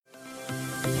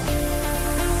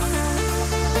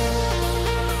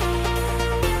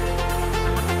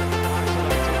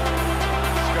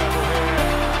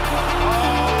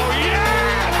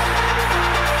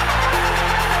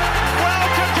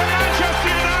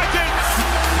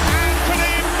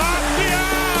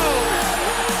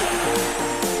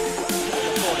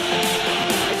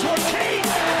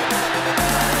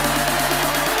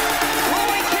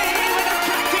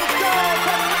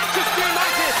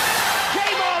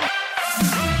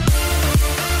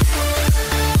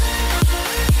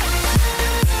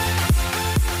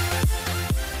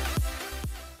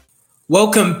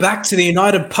Welcome back to the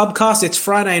United Pubcast. It's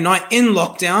Friday night in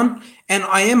lockdown, and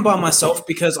I am by myself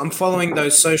because I'm following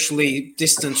those socially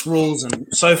distanced rules and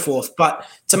so forth. But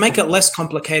to make it less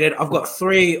complicated, I've got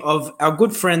three of our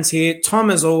good friends here.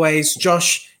 Tom, as always,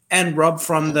 Josh, and Rob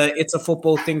from the It's a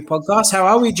Football Thing podcast. How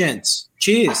are we, gents?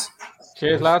 Cheers.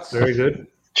 Cheers, lads. Very good.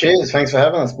 Cheers. Thanks for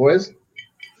having us, boys.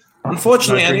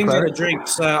 Unfortunately, I didn't get a drink,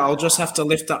 so I'll just have to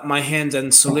lift up my hand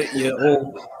and salute you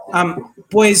all.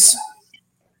 Boys,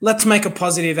 let's make a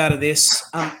positive out of this.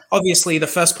 Obviously, the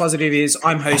first positive is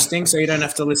I'm hosting, so you don't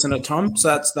have to listen to Tom.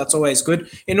 So that's always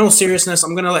good. In all seriousness,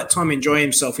 I'm going to let Tom enjoy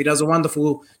himself. He does a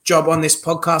wonderful job on this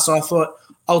podcast. So I thought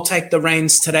I'll take the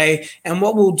reins today. And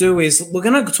what we'll do is we're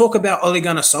going to talk about Ole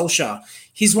Gunnar Solskjaer.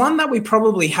 He's one that we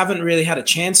probably haven't really had a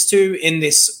chance to in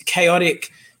this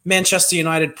chaotic Manchester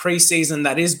United preseason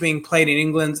that is being played in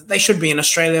England. They should be in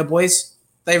Australia, boys.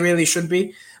 They really should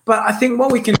be. But I think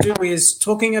what we can do is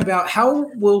talking about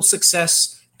how will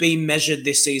success be measured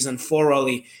this season for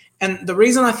Ole. And the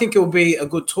reason I think it will be a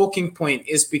good talking point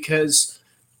is because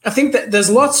I think that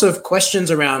there's lots of questions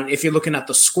around if you're looking at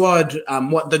the squad,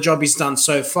 what the job he's done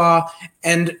so far.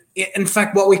 And in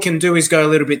fact, what we can do is go a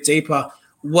little bit deeper.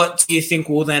 What do you think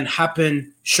will then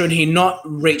happen should he not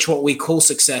reach what we call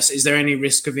success? Is there any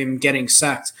risk of him getting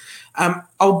sacked?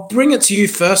 I'll bring it to you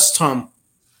first, Tom.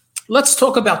 Let's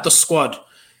talk about the squad.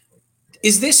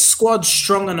 Is this squad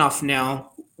strong enough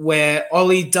now where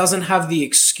Ole doesn't have the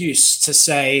excuse to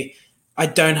say, I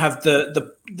don't have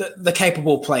the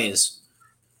capable players?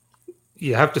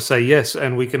 You have to say yes,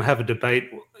 and we can have a debate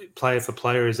player for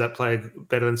player. Is that player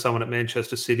better than someone at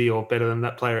Manchester City or better than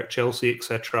that player at Chelsea,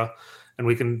 etc.? And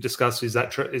we can discuss is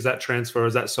that transfer,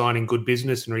 is that signing good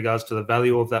business in regards to the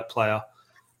value of that player?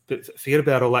 But forget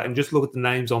about all that and just look at the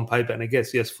names on paper. And I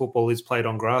guess, yes, football is played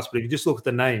on grass, but if you just look at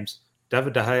the names,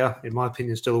 David De Gea, in my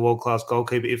opinion, still a world-class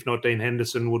goalkeeper. If not, Dean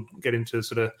Henderson would get into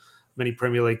sort of many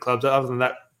Premier League clubs. Other than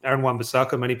that, Aaron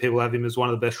Wan-Bissaka, many people have him as one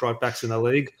of the best right-backs in the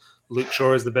league. Luke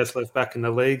Shaw is the best left-back in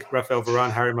the league. Rafael Varane,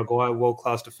 Harry Maguire,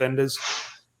 world-class defenders.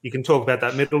 You can talk about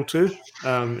that middle too,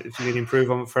 if you can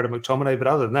improve on Fred McTominay. But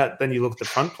other than that, then you look at the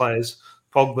front players,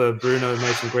 Pogba, Bruno,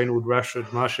 Mason Greenwood,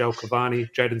 Rashford, Martial, Cavani,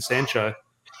 Jadon Sancho.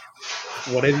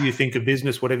 Whatever you think of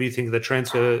business, whatever you think of the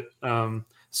transfer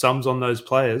sums on those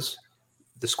players,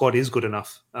 the squad is good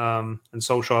enough. And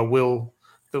Solskjaer will,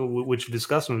 which we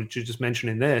discussed and which you just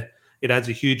mentioned in there, it adds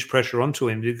a huge pressure onto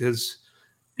him because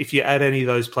if you add any of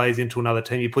those players into another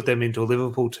team, you put them into a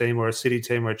Liverpool team or a City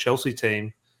team or a Chelsea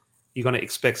team, you're going to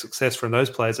expect success from those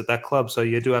players at that club. So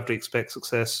you do have to expect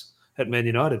success at Man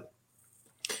United.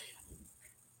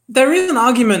 There is an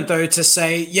argument, though, to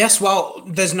say, yes, well,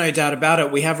 there's no doubt about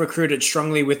it. We have recruited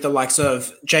strongly with the likes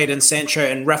of Jadon Sancho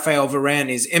and Rafael Varane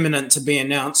is imminent to be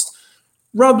announced.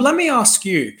 Rob, let me ask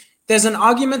you, there's an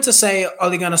argument to say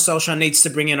Ole Gunnar Solskjaer needs to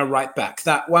bring in a right back,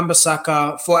 that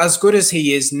Wan-Bissaka, for as good as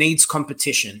he is, needs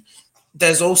competition.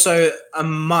 There's also a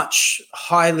much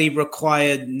highly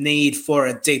required need for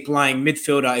a deep-lying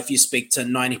midfielder if you speak to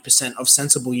 90% of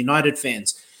sensible United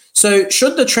fans. So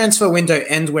should the transfer window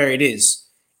end where it is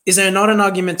there not an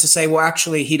argument to say, well,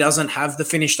 actually, he doesn't have the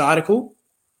finished article?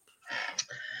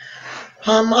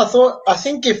 I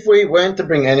think if we weren't to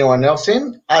bring anyone else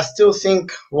in, I still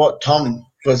think what Tom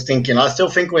was thinking. I still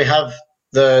think we have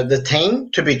the team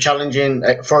to be challenging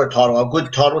for a title, a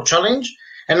good title challenge.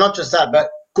 And not just that, but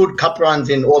good cup runs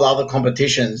in all the other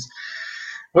competitions.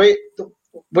 We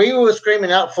were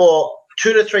screaming out for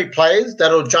 2 to 3 players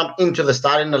that'll jump into the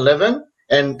starting 11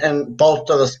 and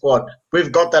bolster the squad.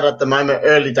 We've got that at the moment,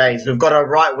 early days. We've got a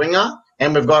right winger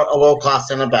and we've got a world-class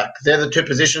centre-back. They're the 2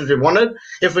 positions we wanted.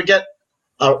 If we get,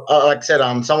 like I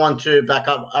said, someone to back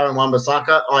up Aaron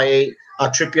Wan-Bissaka, i.e. a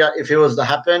Trippier, if it was to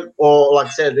happen, or like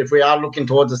I said, if we are looking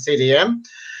towards a CDM,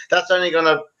 that's only going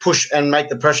to push and make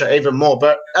the pressure even more.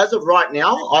 But as of right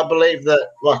now, I believe that,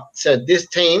 like I said, this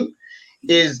team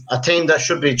is a team that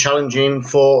should be challenging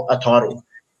for a title.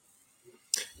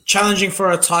 Challenging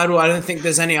for a title, I don't think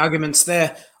there's any arguments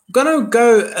there. I'm going to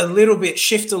go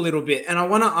shift a little bit, and I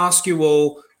want to ask you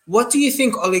all, what do you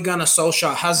think Ole Gunnar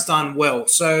Solskjaer has done well?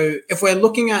 So if we're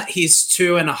looking at his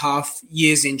 2.5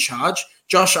 years in charge,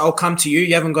 Josh, I'll come to you.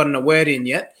 You haven't gotten a word in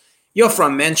yet. You're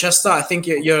from Manchester. I think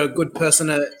you're a good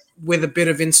person with a bit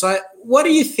of insight. What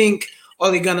do you think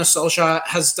Ole Gunnar Solskjaer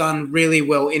has done really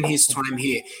well in his time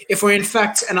here? If we're in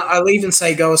fact, and I'll even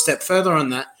say go a step further on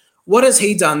that, what has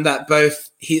he done that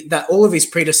that all of his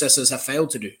predecessors have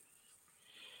failed to do?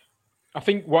 I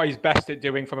think what he's best at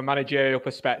doing from a managerial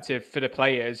perspective for the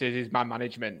players is his man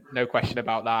management. No question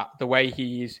about that. The way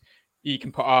he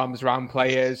can put arms around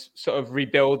players, sort of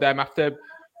rebuild them after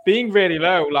being really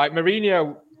low. Like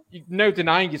Mourinho, no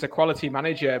denying he's a quality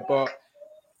manager, but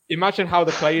imagine how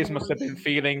the players must have been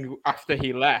feeling after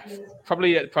he left.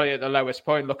 Probably at the lowest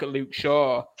point. Look at Luke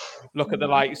Shaw. Look at the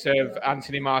likes of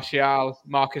Anthony Martial,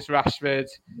 Marcus Rashford,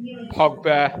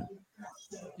 Pogba.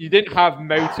 You didn't have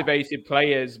motivated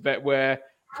players that were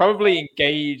probably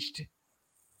engaged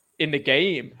in the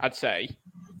game, I'd say.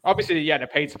 Obviously, yeah, they're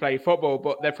paid to play football,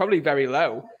 but they're probably very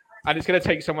low. And it's going to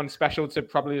take someone special to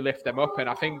probably lift them up. And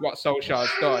I think what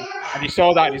Solskjaer's done, and you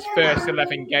saw that in his first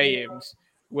 11 games,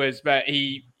 was that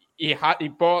he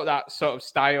brought that sort of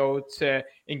style to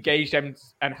engage them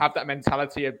and have that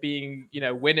mentality of being,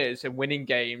 winners and winning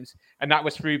games. And that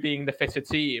was through being the fitter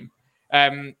team.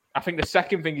 I think the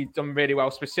second thing he'd done really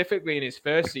well, specifically in his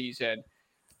first season,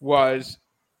 was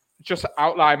just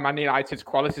outline Man United's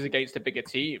qualities against the bigger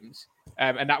teams.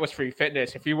 And that was through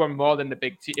fitness. If we ran more than the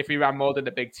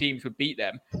big teams, would beat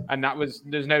them. And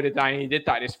there's no denying he did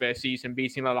that in his first season,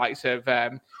 beating the likes of,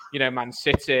 Man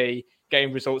City,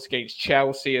 getting results against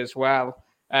Chelsea as well.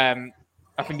 I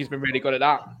think he's been really good at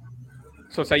that.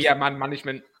 So I'd say, yeah, man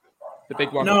management, the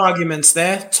big one. No arguments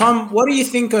there. Tom, what do you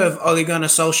think of Ole Gunnar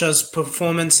Solskjaer's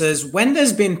performances when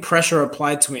there's been pressure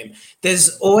applied to him?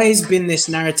 There's always been this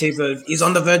narrative of he's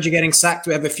on the verge of getting sacked.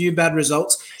 We have a few bad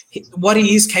results. What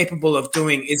he is capable of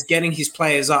doing is getting his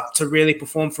players up to really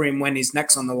perform for him when his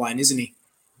neck's on the line, isn't he?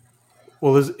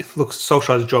 Well, look,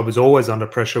 Solskjaer's job is always under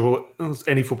pressure. Well,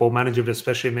 any football manager, but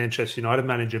especially a Manchester United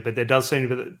manager. But there does seem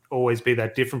to always be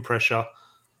that different pressure.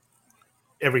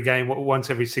 Every game, once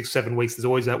every 6-7 weeks, there's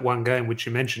always that one game, which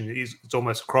you mentioned, it's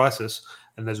almost a crisis,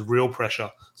 and there's real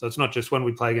pressure. So it's not just when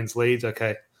we play against Leeds,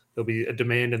 okay, there'll be a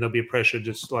demand and there'll be a pressure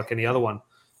just like any other one.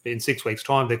 But in 6 weeks'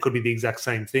 time, there could be the exact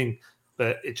same thing,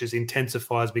 but it just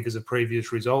intensifies because of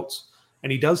previous results.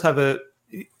 And he does have a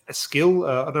skill,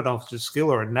 I don't know if it's a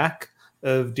skill or a knack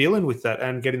of dealing with that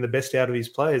and getting the best out of his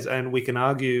players. And we can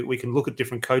look at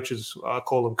different coaches, I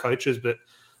call them coaches, but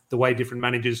the way different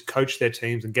managers coach their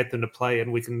teams and get them to play.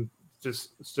 And we can just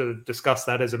sort of discuss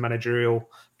that as a managerial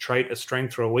trait, a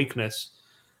strength or a weakness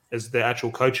as the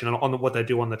actual coaching and on what they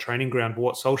do on the training ground. But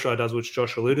what Solskjaer does, which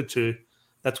Josh alluded to,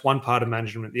 that's one part of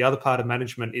management. The other part of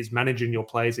management is managing your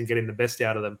players and getting the best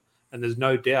out of them. And there's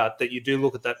no doubt that you do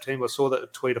look at that team. I saw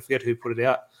that tweet, I forget who put it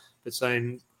out, but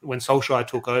saying when Solskjaer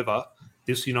took over,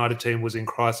 this United team was in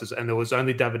crisis and there was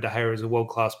only David De Gea as a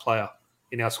world-class player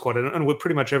in our squad. And we're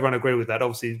pretty much everyone agree with that.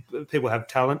 Obviously, people have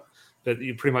talent, but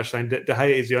you're pretty much saying De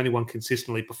Gea is the only one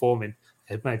consistently performing.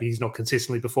 Maybe he's not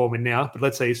consistently performing now, but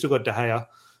let's say you've still got De Gea.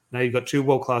 Now you've got two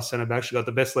world-class centre-backs. You've got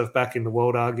the best left-back in the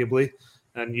world, arguably.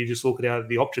 And you just look at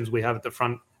the options we have at the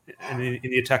front and in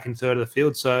the attacking third of the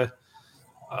field. So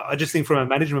I just think from a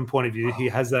management point of view, he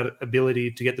has that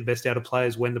ability to get the best out of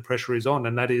players when the pressure is on.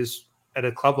 And that is, at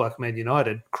a club like Man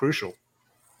United, crucial.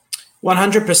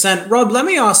 100%. Rob, let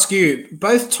me ask you,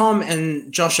 both Tom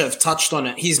and Josh have touched on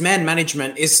it. His man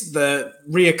management is the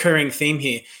reoccurring theme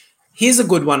here. Here's a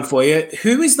good one for you.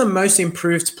 Who is the most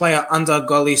improved player under Ole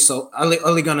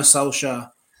Gunnar Solskjaer?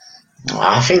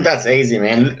 I think that's easy,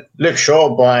 man. Luke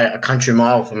Shaw by a country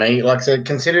mile for me. Like I said,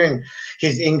 considering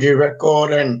his injury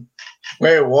record and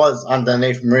where it was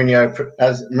underneath Mourinho,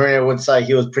 as Mourinho would say,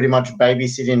 he was pretty much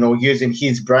babysitting or using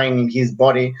his brain in his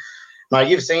body. Now,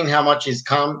 you've seen how much he's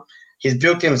come. He's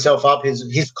built himself up.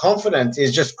 His confidence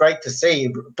is just great to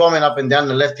see, bombing up and down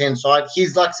the left-hand side.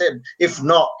 He's, like I said, if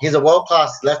not, he's a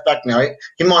world-class left-back now.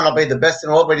 He might not be the best in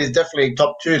the world, but he's definitely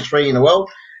top 2-3 in the world.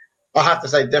 I have to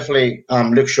say definitely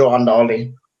Luke Shaw under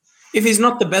Ole. If he's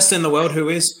not the best in the world, who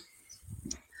is?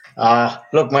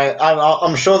 Look, mate,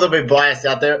 I'm sure there'll be bias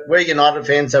out there. We're United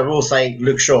fans, so we'll say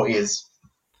Luke Shaw is.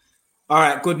 All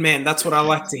right, good man. That's what I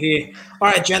like to hear. All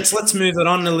right, gents, let's move it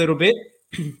on a little bit.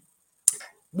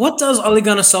 What does Ole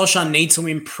Gunnar Solskjaer need to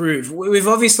improve? We've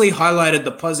obviously highlighted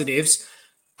the positives.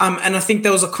 And I think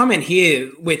there was a comment here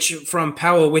from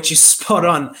Powell, which is spot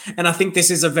on. And I think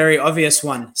this is a very obvious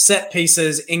one. Set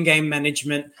pieces, in-game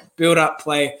management, build-up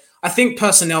play. I think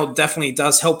personnel definitely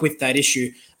does help with that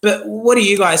issue. But what do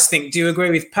you guys think? Do you agree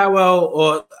with Powell?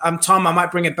 Or Tom, I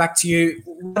might bring it back to you.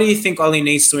 What do you think Ole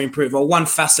needs to improve, or one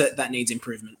facet that needs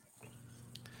improvement?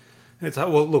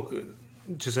 Well, look,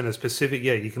 just in a specific,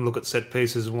 you can look at set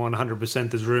pieces 100%.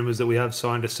 There's rumours that we have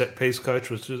signed a set piece coach,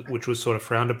 which was sort of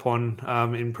frowned upon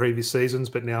in previous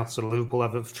seasons, but now sort of Liverpool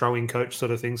have a throwing coach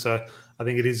sort of thing. So I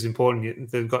think it is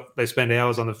important. They spend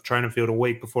hours on the training field a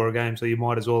week before a game, so you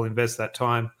might as well invest that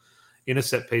time in a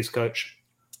set piece coach.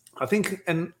 I think,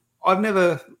 and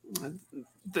the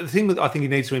thing that I think he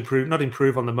needs to improve, not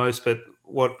improve on the most, but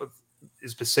what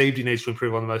is perceived he needs to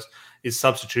improve on the most is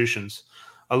substitutions.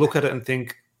 I look at it and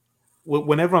think,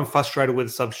 whenever I'm frustrated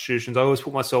with substitutions, I always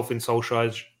put myself in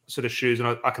Solskjaer's sort of shoes,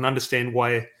 and I can understand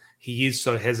why he is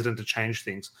so hesitant to change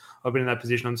things. I've been in that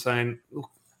position. I'm saying, look,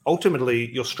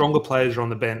 ultimately, your stronger players are on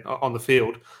the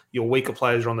field. Your weaker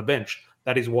players are on the bench.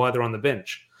 That is why they're on the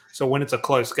bench. So when it's a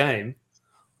close game,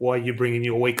 why are you bringing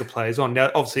your weaker players on? Now,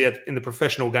 obviously, in the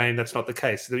professional game, that's not the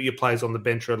case. Your players on the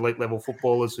bench are elite-level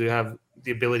footballers who have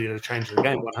the ability to change the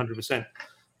game 100%.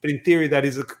 But in theory, that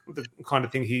is the kind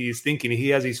of thing he is thinking. He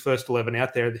has his first 11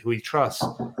 out there who he trusts.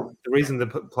 The reason the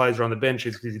players are on the bench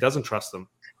is because he doesn't trust them.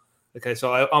 Okay,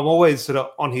 so I'm always sort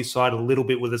of on his side a little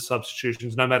bit with the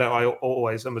substitutions, no matter I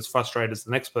always am as frustrated as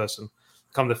the next person.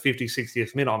 Come the 50th,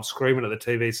 60th minute, I'm screaming at the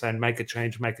TV saying, make a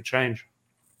change, make a change.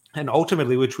 And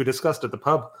ultimately, which we discussed at the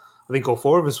pub, I think all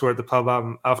four of us were at the pub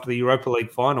after the Europa League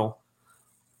final.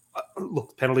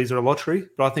 Look, penalties are a lottery,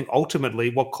 but I think ultimately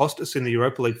what cost us in the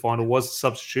Europa League final was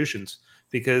substitutions,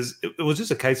 because it was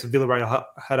just a case of Villarreal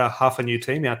had a half a new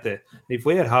team out there. If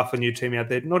we had half a new team out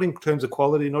there, not in terms of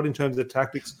quality, not in terms of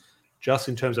tactics, just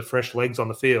in terms of fresh legs on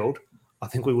the field, I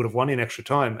think we would have won in extra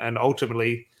time. And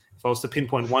ultimately, if I was to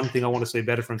pinpoint one thing I want to see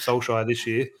better from Solskjaer this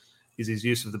year, is his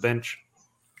use of the bench.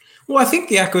 Well, I think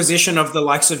the acquisition of the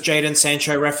likes of Jadon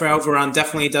Sancho, Rafael Varane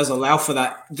definitely does allow for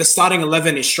that. The starting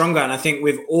 11 is stronger, and I think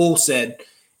we've all said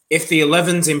if the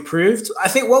 11's improved, I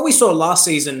think what we saw last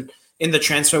season in the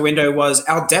transfer window was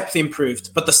our depth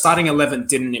improved, but the starting 11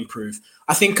 didn't improve.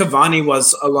 I think Cavani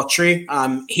was a lottery.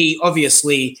 He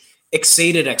obviously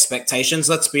exceeded expectations.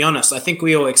 Let's be honest. I think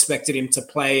we all expected him to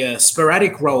play a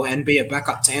sporadic role and be a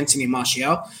backup to Anthony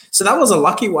Martial. So that was a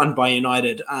lucky one by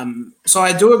United. So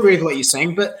I do agree with what you're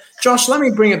saying. But Josh, let me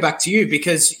bring it back to you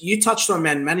because you touched on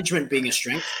man management being a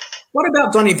strength. What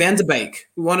about Donny van de Beek?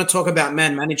 We want to talk about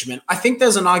man management. I think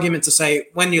there's an argument to say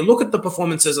when you look at the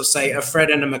performances of, say, a Fred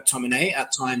and a McTominay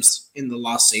at times in the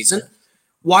last season,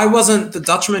 why wasn't the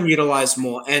Dutchman utilised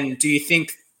more? And do you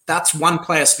think that's one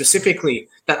player specifically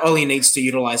that Ole needs to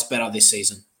utilise better this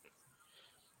season?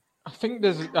 I think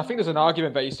there's an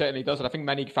argument that he certainly does, and I think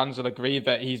many fans will agree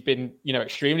that he's been,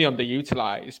 extremely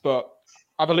underutilized. But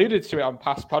I've alluded to it on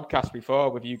past podcasts before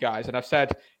with you guys, and I've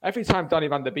said every time Donny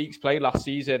van de Beek's played last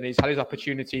season, he's had his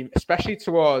opportunity, especially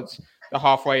towards the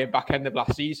halfway and back end of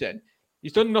last season.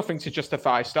 He's done nothing to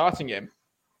justify starting him,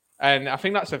 and I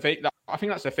think that's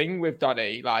the thing with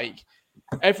Donny. Like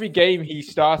every game he's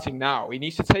starting now, he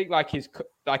needs to take like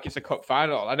it's a cup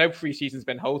final. I know preseason's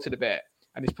been halted a bit,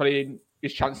 and he's probably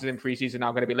his chances in preseason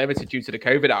now going to be limited due to the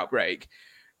COVID outbreak.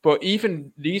 But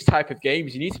even these type of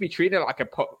games, you need to be treating it like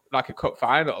a cup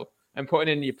final and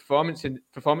putting in your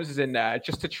performances in there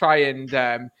just to try and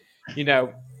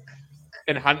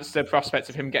enhance the prospects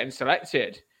of him getting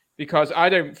selected. Because I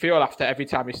don't feel after every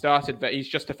time he started that he's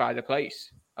justified a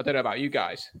place. I don't know about you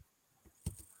guys.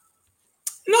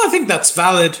 No, I think that's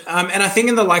valid. And I think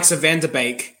in the likes of Van de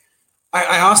Beek,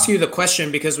 I asked you the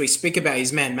question because we speak about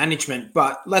his man management,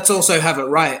 but let's also have it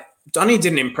right. Donny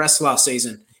didn't impress last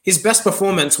season. His best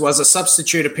performance was a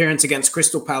substitute appearance against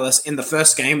Crystal Palace in the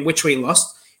first game, which we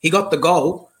lost. He got the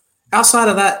goal. Outside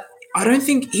of that, I don't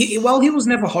think he was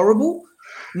never horrible,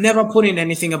 never put in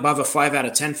anything above a 5 out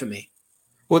of 10 for me.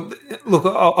 Well, look,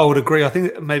 I would agree. I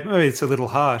think maybe it's a little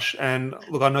harsh. And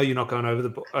look, I know you're not going over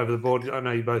the board. I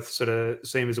know you both sort of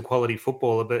see him as a quality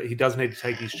footballer, but he does need to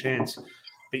take his chance.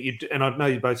 But and I know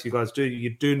you guys do.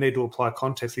 You do need to apply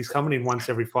context. He's coming in once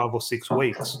every 5 or 6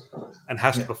 weeks, and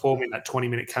has to perform in that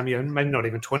 20-minute cameo, and maybe not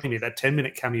even 20-minute, that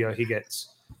 10-minute cameo he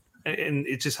gets. And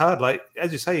it's just hard. Like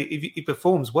as you say, if he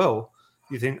performs well,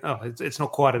 you think, oh, it's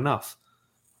not quite enough.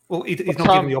 Well, he's not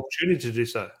given the opportunity to do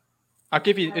so. I'll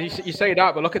give you say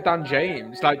that, but look at Dan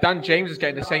James. Like Dan James is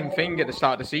getting the same thing at the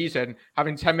start of the season,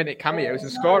 having 10-minute cameos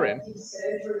and scoring.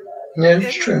 Yeah,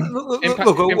 it's true.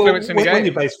 When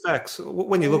you base facts,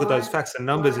 when you look at those facts and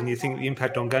numbers, and you think the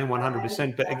impact on game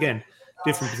 100%, but again,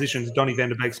 different positions. Donny van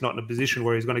de Beek's not in a position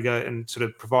where he's going to go and sort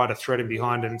of provide a threat in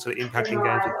behind and sort of impacting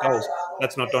games with goals.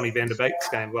 That's not Donny van de Beek's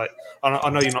game. Like I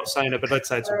know you're not saying it, but let's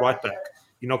say it's a right back.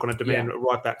 You're not going to demand a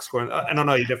right back scoring, and I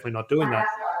know you're definitely not doing that.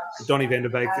 Donny van de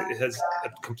Beek has a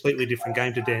completely different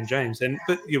game to Dan James.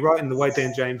 But you're right in the way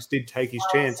Dan James did take his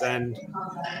chance and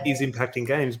is impacting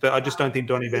games. But I just don't think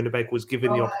Donny van de Beek was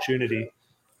given the opportunity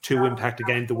to impact a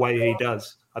game the way he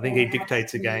does. I think he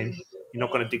dictates a game. You're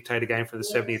not going to dictate a game from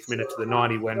the 70th minute to the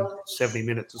 90 when 70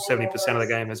 minutes or 70% of the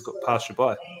game has got passed you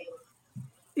by.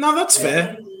 No, that's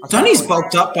fair. Donny's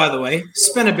bulked up, by the way.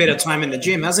 Spent a bit of time in the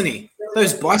gym, hasn't he?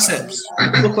 Those biceps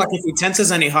look like if he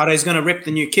tenses any harder, he's going to rip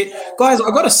the new kit. Guys,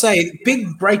 I've got to say,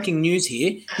 big breaking news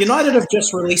here. United have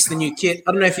just released the new kit.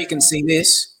 I don't know if you can see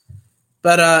this,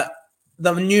 but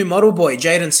the new model boy,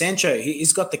 Jadon Sancho,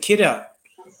 he's got the kit out.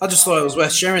 I just thought it was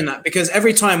worth sharing that because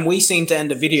every time we seem to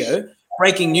end a video,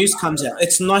 breaking news comes out.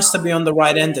 It's nice to be on the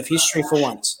right end of history for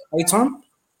once. Hey, Tom?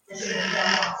 It's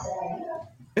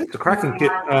a cracking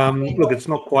kit. Look, it's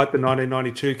not quite the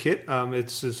 1992 kit.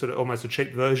 It's sort of almost a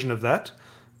cheap version of that,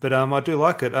 but I do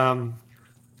like it.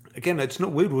 Again, it's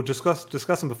not weird. We'll discuss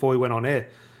them before we went on air.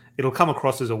 It'll come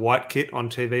across as a white kit on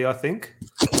TV, I think.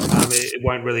 It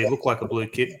won't really look like a blue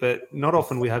kit, but not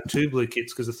often we have two blue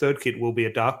kits because the third kit will be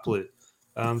a dark blue.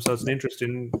 So it's an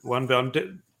interesting one, but I'm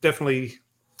definitely...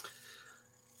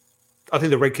 I think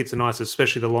the red kits are nice,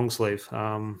 especially the long sleeve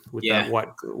with that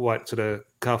white sort of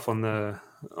cuff on the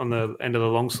end of the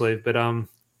long sleeve. But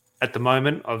at the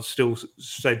moment, I've still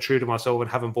stayed true to myself and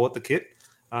haven't bought the kit.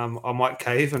 I might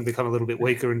cave and become a little bit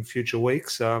weaker in future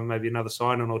weeks, maybe another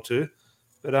sign-on or two.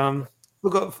 But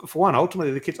look, for one,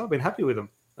 ultimately the kits, I've been happy with them.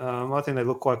 I think they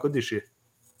look quite good this year.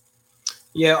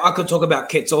 Yeah, I could talk about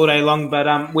kits all day long,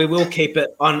 but we will keep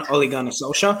it on Ole Gunnar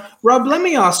Solskjaer. Rob, let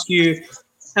me ask you,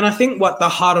 and I think what the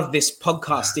heart of this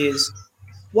podcast is,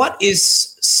 what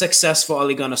is success for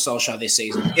Ole Gunnar Solskjaer this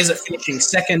season? Is it finishing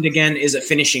second again? Is it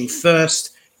finishing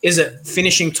first? Is it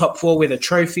finishing top 4 with a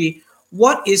trophy?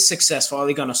 What is success for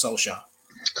Ole Gunnar Solskjaer?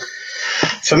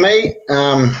 For me,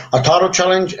 a title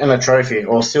challenge and a trophy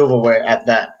or silverware at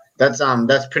that. That's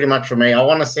pretty much for me.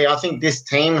 I think this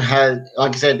team has,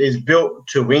 like I said, is built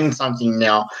to win something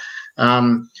now.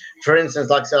 For instance,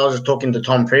 like I said, I was just talking to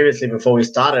Tom previously before we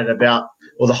started about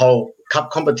the whole cup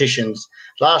competitions.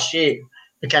 Last year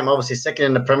became obviously second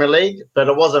in the Premier League, but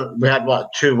it wasn't. We had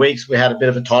 2 weeks. We had a bit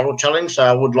of a title challenge, so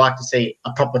I would like to see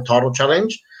a proper title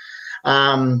challenge.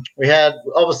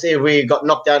 We got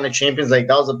knocked out in the Champions League.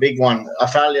 That was a big one, a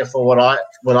failure for what I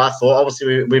thought.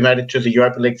 Obviously, we made it to the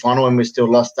Europa League final and we still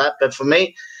lost that. But for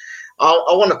me, I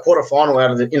want a quarter final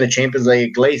in the Champions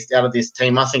League at least out of this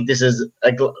team. I think this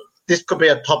could be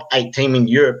a top 8 team in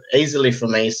Europe easily for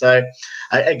me. So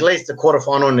at least a quarter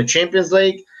final in the Champions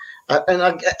League,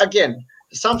 and again.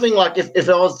 Something like if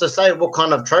I was to say what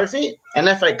kind of trophy, an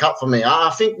FA Cup for me.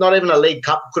 I think not even a League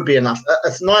Cup could be enough.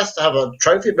 It's nice to have a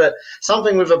trophy, but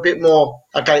something with a bit more.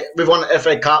 Okay, we've won an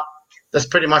FA Cup. That's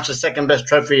pretty much the second best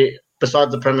trophy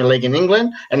besides the Premier League in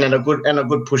England, and then a good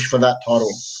push for that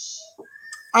title.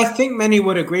 I think many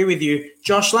would agree with you,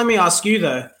 Josh. Let me ask you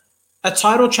though, a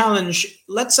title challenge.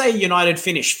 Let's say United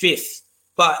finish 5th,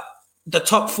 but the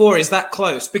top 4 is that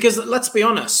close because let's be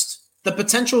honest, the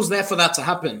potential's there for that to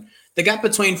happen. The gap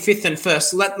between 5th and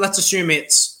 1st, let's assume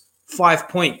it's 5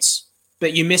 points,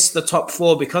 but you miss the top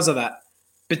 4 because of that.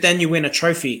 But then you win a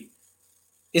trophy.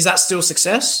 Is that still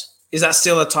success? Is that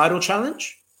still a title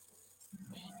challenge?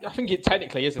 I think it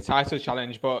technically is a title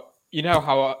challenge, but you know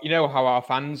how our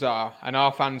fans are, and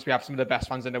our fans, we have some of the best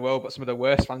fans in the world, but some of the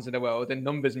worst fans in the world, and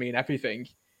numbers mean everything.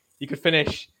 You could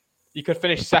finish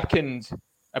second,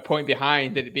 a point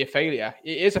behind, and it'd be a failure.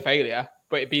 It is a failure,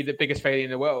 but it'd be the biggest failure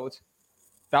in the world.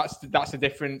 That's the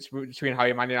difference between how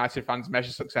your Man United fans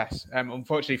measure success,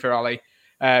 unfortunately for Ollie.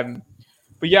 But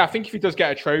yeah, I think if he does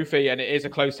get a trophy and it is a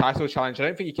close title challenge, I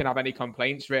don't think you can have any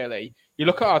complaints, really. You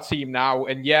look at our team now,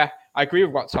 and yeah, I agree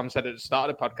with what Tom said at the start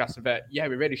of the podcast of it. Yeah,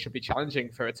 we really should be challenging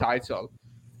for a title.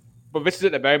 But this is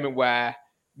at the moment where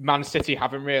Man City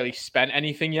haven't really spent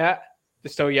anything yet. They're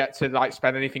still yet to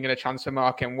spend anything in a transfer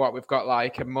market. And we've got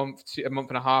a month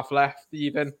and a half left,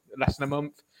 even less than a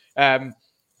month.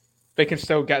 They can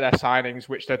still get their signings,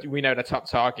 which we know the top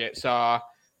targets are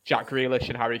Jack Grealish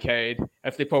and Harry Kane.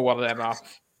 If they pull one of them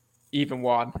off, even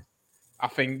one, I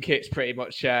think it's pretty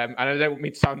much, and I don't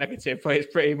mean to sound negative, but it's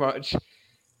pretty much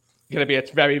going to be a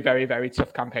very, very, very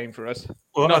tough campaign for us.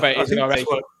 Well, I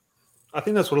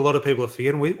think that's what a lot of people are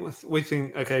forgetting. We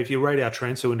think, okay, if you rate our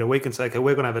transfer window, we can say, okay,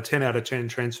 we're going to have a 10 out of 10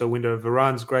 transfer window.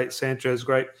 Varane's great, Sancho's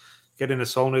great, get into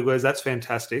Sol Niguez, that's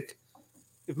fantastic.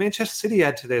 If Manchester City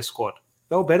add to their squad,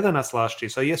 they were better than us last year.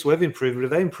 So, yes, we've improved, but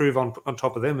if they improve on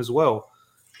top of them as well,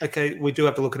 okay, we do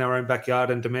have to look in our own backyard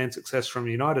and demand success from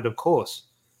United, of course.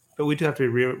 But we do have to be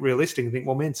realistic and think,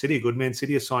 well, Man City are good. Man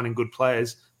City are signing good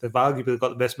players. They've arguably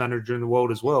got the best manager in the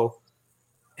world as well.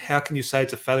 How can you say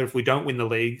it's a failure if we don't win the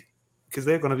league? Because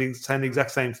they're going to be saying the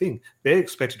exact same thing. They're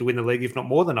expected to win the league, if not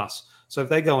more than us. So if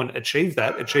they go and achieve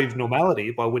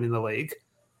normality by winning the league,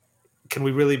 can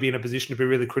we really be in a position to be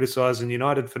really criticising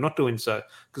United for not doing so?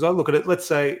 Because I look at it, let's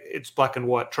say it's black and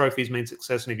white. Trophies mean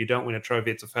success, and if you don't win a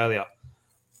trophy, it's a failure.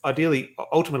 Ideally,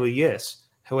 ultimately, yes.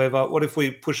 However, what if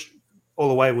we push all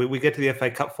the way? We get to the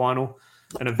FA Cup final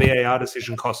and a VAR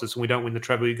decision costs us and we don't win the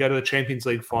trophy. We go to the Champions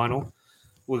League final,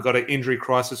 we've got an injury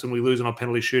crisis and we lose on a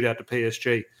penalty shootout to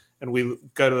PSG. And we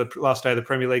go to the last day of the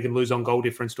Premier League and lose on goal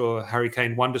difference to a Harry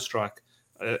Kane wonder strike.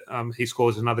 He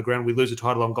scores another ground. We lose a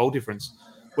title on goal difference.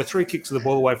 We're 3 kicks of the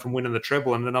ball away from winning the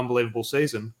treble and an unbelievable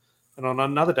season. and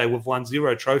on another day we've won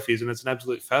 0 trophies and it's an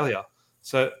absolute failure.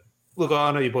 So, look,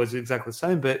 I know you boys are exactly the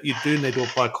same, but you do need to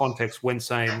apply context when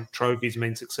saying trophies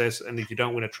mean success, and if you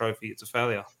don't win a trophy, it's a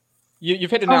failure.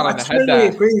 You've hit the nail on the head there. I totally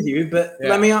agree with you, but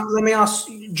let me ask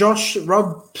Josh,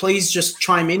 Rob, please just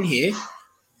chime in here.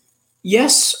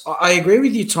 Yes, I agree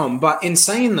with you, Tom, but in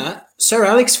saying that, Sir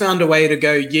Alex found a way to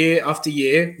go year after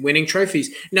year winning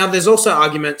trophies. Now, there's also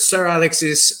argument Sir Alex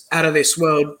is out of this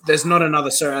world. There's not another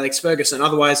Sir Alex Ferguson.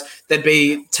 Otherwise, there'd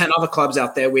be 10 other clubs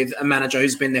out there with a manager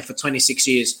who's been there for 26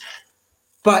 years.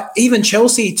 But even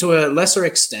Chelsea, to a lesser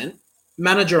extent,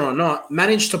 manager or not,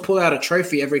 managed to pull out a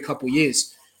trophy every couple of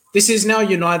years. This is now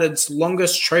United's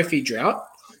longest trophy drought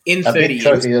in 30 years. A big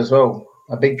trophy as well.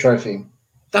 A big trophy.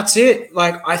 That's it.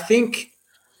 Like, I think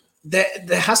there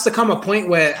has to come a point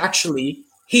where actually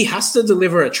he has to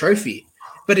deliver a trophy.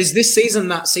 But is this season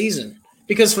that season?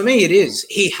 Because for me, it is.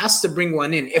 He has to bring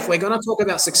one in. If we're going to talk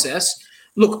about success,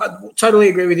 look, I totally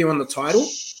agree with you on the title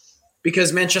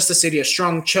because Manchester City are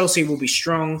strong. Chelsea will be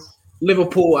strong.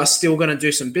 Liverpool are still going to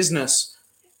do some business.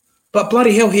 But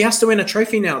bloody hell, he has to win a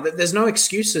trophy now. There's no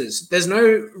excuses. There's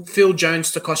no Phil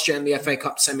Jones to cost you in the FA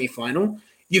Cup semi-final.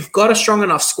 You've got a strong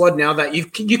enough squad now that you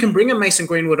can bring a Mason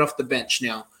Greenwood off the bench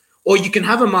now. Or you can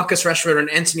have a Marcus Rashford and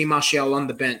Anthony Martial on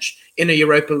the bench in a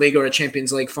Europa League or a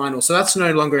Champions League final. So that's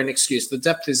no longer an excuse. The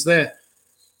depth is there.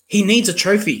 He needs a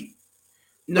trophy.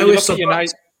 You look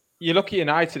at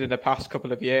United in the past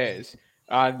couple of years,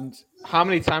 and how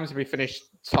many times have we finished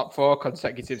top 4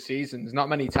 consecutive seasons? Not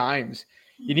many times.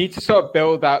 You need to sort of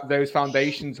build out those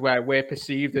foundations where we're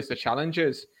perceived as the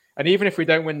challengers. And even if we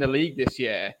don't win the league this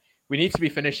year, we need to be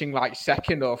finishing like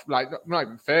second or like not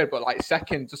even third, but like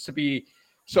second, just to be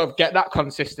sort of get that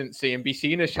consistency and be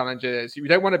seen as challengers. We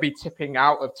don't want to be tipping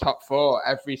out of top 4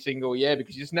 every single year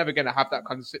because you're just never going to have that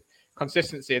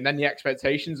consistency. And then the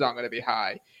expectations aren't going to be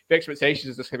high. The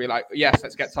expectations are just going to be like, yes,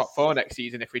 let's get top 4 next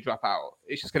season if we drop out.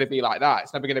 It's just going to be like that.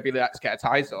 It's never going to be let's get a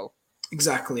title.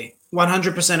 Exactly.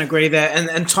 100% agree there.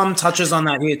 And Tom touches on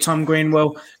that here. Tom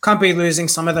Greenwell can't be losing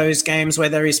some of those games where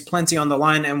there is plenty on the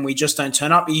line and we just don't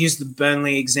turn up. He used the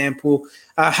Burnley example.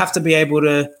 Have to be able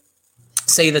to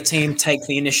see the team take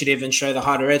the initiative and show the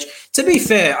harder edge. To be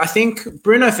fair, I think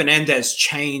Bruno Fernandes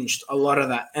changed a lot of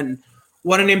that. And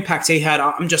what an impact he had.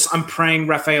 I'm praying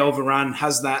Rafael Varane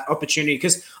has that opportunity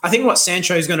because I think what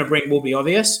Sancho is going to bring will be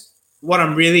obvious. What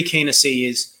I'm really keen to see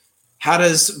is how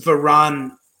does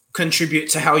Varane contribute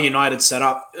to how United set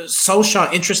up.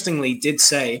 Solskjaer, interestingly, did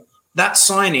say that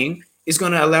signing is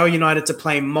going to allow United to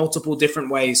play multiple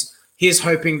different ways. He's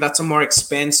hoping that's a more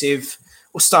expansive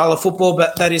style of football,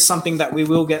 but that is something that we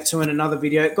will get to in another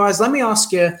video. Guys, let me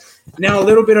ask you now a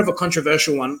little bit of a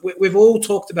controversial one. We've all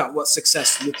talked about what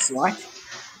success looks like.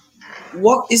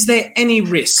 Is there any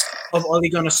risk of Ole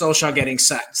Gunnar Solskjaer getting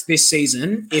sacked this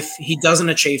season if he doesn't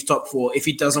achieve top 4, if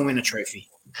he doesn't win a trophy?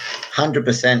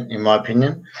 100%, in my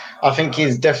opinion. I think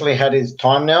he's definitely had his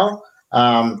time now.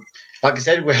 Like I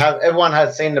said, everyone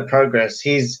has seen the progress.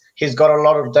 He's got a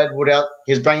lot of deadwood out.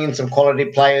 He's bringing some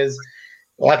quality players.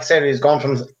 Like I said, he's gone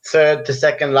from 3rd to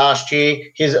 2nd last year.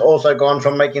 He's also gone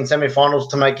from making semi-finals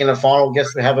to making a final.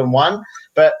 Guess we haven't won.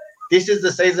 But this is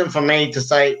the season for me to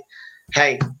say,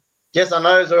 hey, yes, I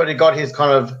know he's already got his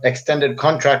kind of extended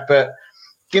contract, but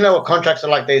you know what contracts are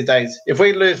like these days. If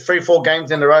we lose 3-4 games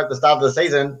in a row at the start of the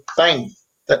season, bang.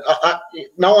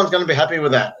 No one's going to be happy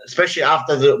with that, especially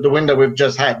after the window we've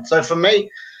just had. So for me,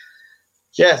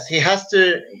 yes, he has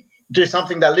to do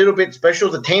something that little bit special.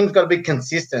 The team's got to be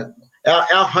consistent.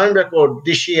 Our home record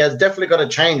this year has definitely got to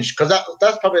change because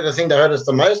that's probably the thing that hurt us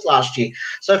the most last year.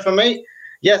 So for me,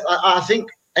 yes, I think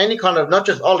any kind of, not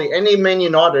just Ollie, any Man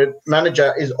United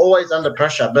manager is always under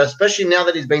pressure, but especially now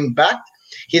that he's been backed,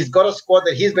 he's got a squad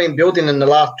that he's been building in the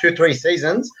last 2-3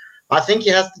 seasons. I think he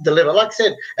has to deliver. Like I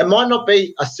said, it might not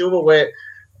be a silverware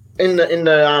in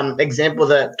the example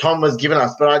that Tom was giving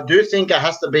us, but I do think it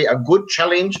has to be a good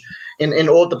challenge in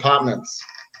all departments.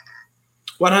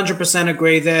 100%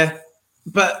 agree there.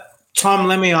 But Tom,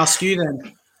 let me ask you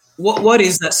then, what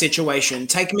is that situation?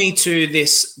 Take me to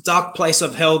this dark place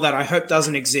of hell that I hope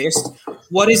doesn't exist.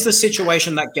 What is the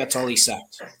situation that gets Ollie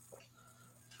sacked?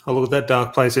 Oh, look, that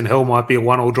dark place in hell might be a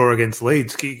 1-1 draw against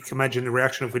Leeds. You can imagine the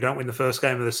reaction if we don't win the first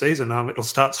game of the season. It'll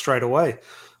start straight away.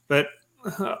 But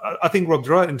I think Rob's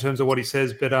right in terms of what he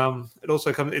says, but it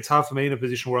also it's hard for me in a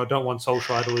position where I don't want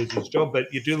Solskjaer to lose his job,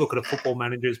 but you do look at a football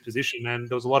manager's position, and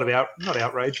there was a lot of not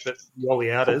outrage, but the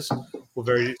Ollie outers were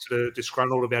very sort of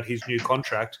disgruntled about his new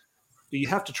contract. But you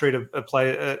have to treat a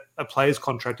player's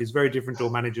contract is very different to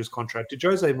a manager's contract. Did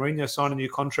Jose Mourinho sign a new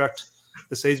contract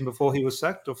the season before he was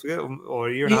sacked, or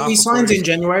a year and a half? He signed in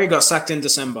January, got sacked in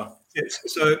December. Yes.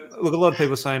 So, look, a lot of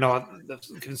people are saying,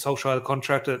 giving Solskjaer the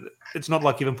contract. It's not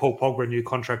like giving Paul Pogba a new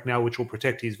contract now, which will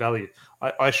protect his value.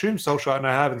 I assume Solskjaer, and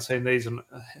I haven't seen these, and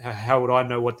how would I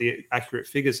know what the accurate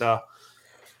figures are?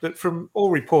 But from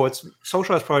all reports,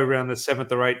 Solskjaer is probably around the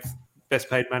 7th or 8th best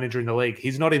paid manager in the league.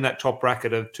 He's not in that top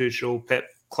bracket of Tuchel, Pep,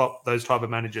 Klopp, those type of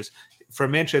managers. For a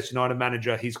Manchester United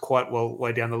manager, he's quite well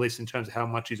way down the list in terms of how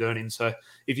much he's earning. So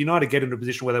if United get into a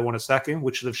position where they want to sack him,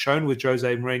 which they've shown with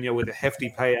Jose Mourinho with a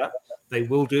hefty payout, they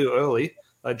will do early.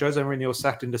 Jose Mourinho was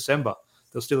sacked in December.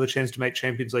 There's still a chance to make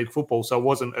Champions League football. So it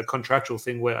wasn't a contractual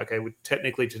thing where, okay,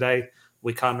 technically today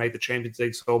we can't make the Champions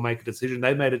League, so we'll make a decision.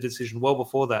 They made a decision well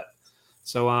before that.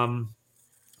 So,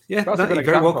 he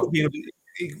very well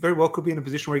could be in a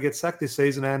position where he gets sacked this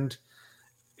season. And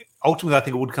ultimately, I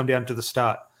think it would come down to the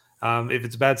start. If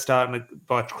it's a bad start and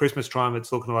by Christmas time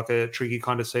it's looking like a tricky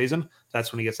kind of season,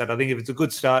 that's when he gets that. I think if it's a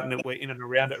good start and we're in and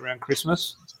around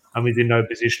Christmas, and we're in no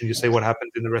position, you see what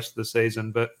happens in the rest of the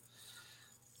season. But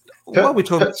while we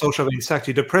talk about Solskjaer being sacked,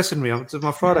 you're depressing me. It's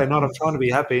my Friday night. I'm trying to be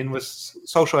happy, and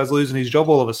Solskjaer's losing his job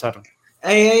all of a sudden.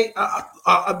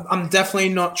 I'm definitely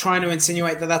not trying to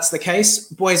insinuate that that's the case.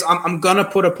 Boys, I'm going to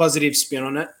put a positive spin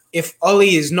on it. If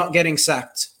Ollie is not getting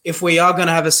sacked, if we are going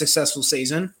to have a successful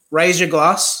season, raise your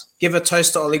glass, give a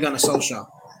toast to Ole Gunnar Solskjaer.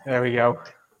 There we go.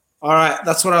 All right,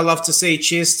 that's what I love to see.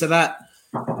 Cheers to that.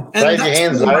 And raise your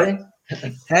hands, Larry.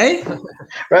 Hey?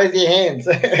 Raise your hands.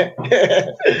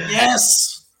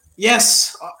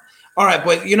 Yes. All right,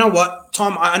 but you know what,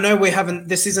 Tom, I know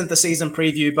this isn't the season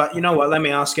preview, but you know what, let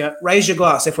me ask you, raise your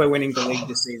glass if we're winning the league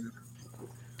this season.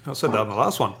 I said that on the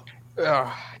last one.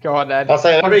 Oh, go on then. I'll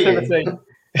say it every year.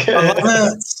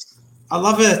 I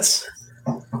love it.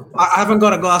 I haven't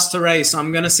got a glass to raise, so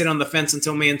I'm going to sit on the fence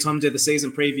until me and Tom do the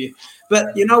season preview.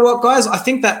 But you know what, guys? I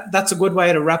think that's a good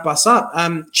way to wrap us up.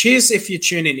 Cheers if you're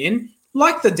tuning in.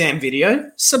 Like the damn video.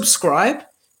 Subscribe.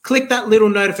 Click that little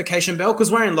notification bell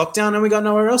because we're in lockdown and we got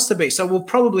nowhere else to be. So we'll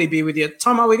probably be with you.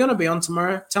 Tom, are we going to be on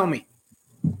tomorrow? Tell me.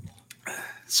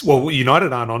 Well,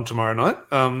 United aren't on tomorrow night.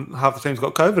 Half the team's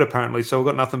got COVID apparently, so we've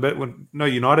got nothing but no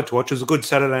United to watch. It was a good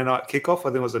Saturday night kickoff. I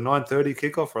think it was a 9:30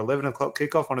 kickoff or 11 o'clock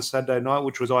kickoff on a Saturday night,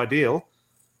 which was ideal.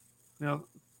 Now,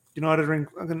 United are in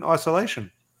isolation.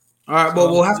 All right,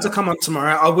 well, we'll have to come on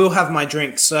tomorrow. I will have my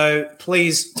drink. So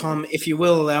please, Tom, if you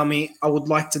will allow me, I would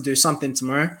like to do something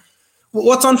tomorrow.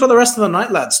 What's on for the rest of the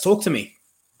night, lads? Talk to me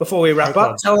before we wrap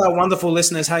up. Tell our wonderful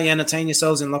listeners how you entertain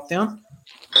yourselves in lockdown.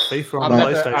 FIFA on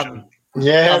PlayStation.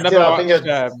 Yeah, I think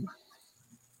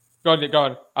go on.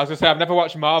 I was gonna say I've never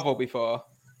watched Marvel before,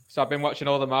 so I've been watching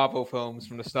all the Marvel films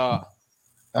from the start.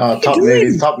 Oh, top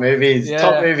movies. I'm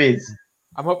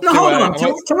up. No, hold on.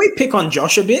 Can we pick on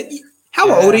Josh a bit? How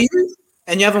old are you?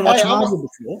 And you haven't watched Marvel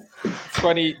before?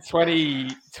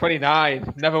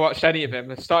 29. Never watched any of them.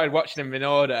 I started watching them in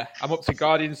order. I'm up to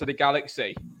Guardians of the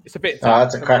Galaxy. It's a bit.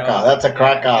 That's a cracker. I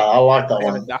like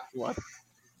that one.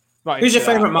 Who's your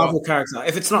favorite Marvel character?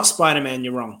 If it's not Spider-Man,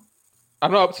 you're wrong.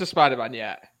 I'm not up to Spider-Man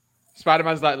yet.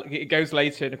 Spider-Man's it goes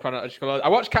later in the chronological order. I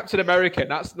watched Captain America. And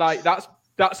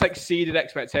that's exceeded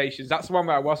expectations. That's the one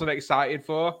where I wasn't excited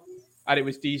for, and it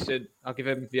was decent. I'll give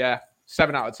him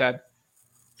 7 out of 10.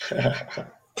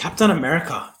 Captain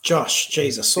America. Josh,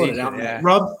 Jesus, sort it out. Yeah.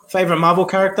 Rob, favorite Marvel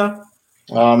character?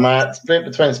 Oh, Matt, split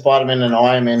between Spider-Man and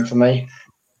Iron Man for me.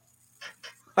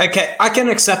 Okay, I can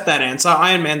accept that answer.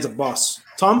 Iron Man's a boss.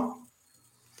 Tom?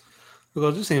 Look, I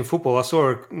was just seeing football. I saw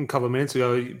a couple of minutes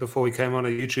ago before we came on a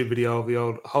YouTube video of the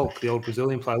old Hulk, the old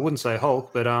Brazilian player. I wouldn't say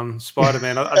Hulk, but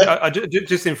Spider-Man. I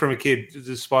just think from a kid,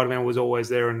 Spider-Man was always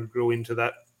there and grew into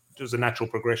that. It was a natural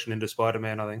progression into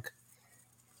Spider-Man, I think.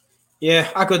 Yeah,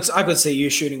 I could see you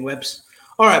shooting webs.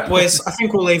 All right, boys, I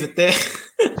think we'll leave it there.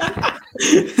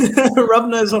 Rob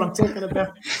knows what I'm talking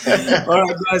about. All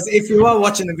right, guys, if you are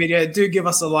watching the video, do give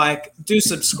us a like, do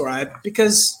subscribe,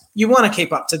 because you want to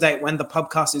keep up to date when the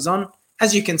podcast is on.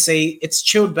 As you can see, it's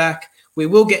chilled back. We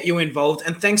will get you involved.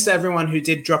 And thanks to everyone who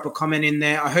did drop a comment in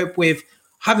there. I hope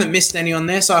haven't missed any on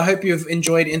there, so I hope you've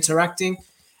enjoyed interacting.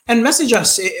 And message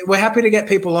us. We're happy to get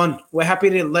people on. We're happy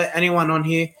to let anyone on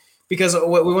here, because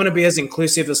we want to be as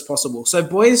inclusive as possible. So,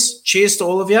 boys, cheers to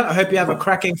all of you. I hope you have a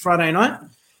cracking Friday night,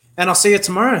 and I'll see you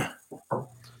tomorrow.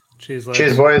 Cheers,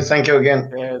 boys. Thank you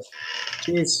again.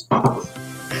 Cheers.